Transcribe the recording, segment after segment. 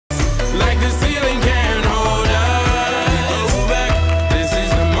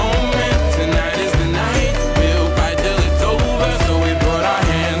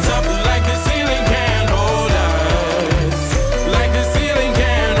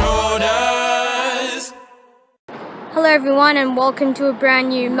Hello everyone and welcome to a brand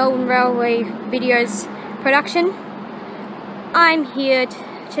new Melbourne Railway videos production. I'm here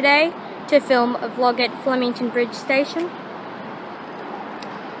today to film a vlog at Flemington Bridge Station.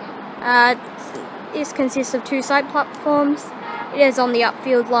 This consists of two side platforms. It is on the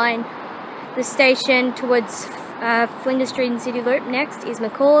Upfield line. The station towards Flinders Street and City Loop next is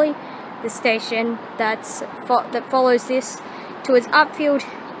Macaulay. The station that follows this towards Upfield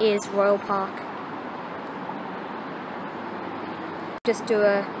is Royal Park. Just do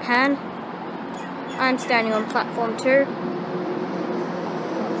a pan. I'm standing on platform 2.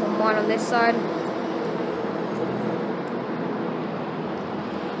 Platform 1 on this side.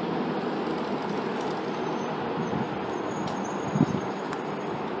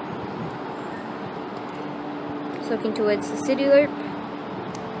 Just looking towards the City Loop.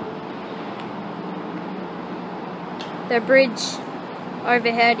 The bridge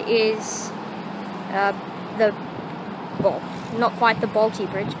overhead is not quite the Balti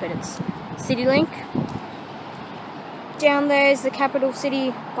Bridge, but it's City Link. Down there is the Capital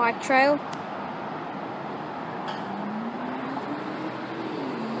City Bike Trail.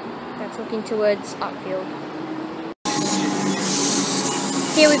 That's looking towards Upfield.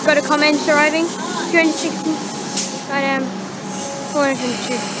 Here we've got a Commands arriving, 360 am,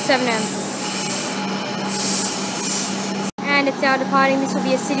 407 am. And it's now departing. This will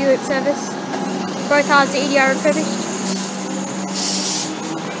be a City Loop service. Both halves are EDR refurbished.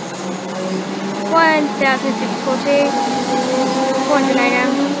 1054 T, 408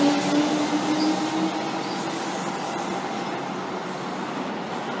 am.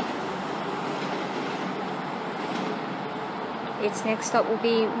 Its next stop will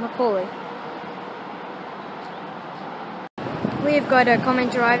be Macaulay. We've got a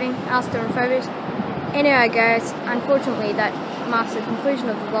comment arriving, asked to refurbished. Anyway guys, unfortunately that marks the conclusion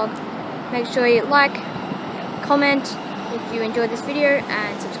of the vlog. Make sure you like, comment if you enjoyed this video,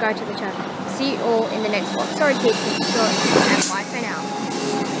 and subscribe to the channel. See you all in the next vlog. Sorry kids, it's short.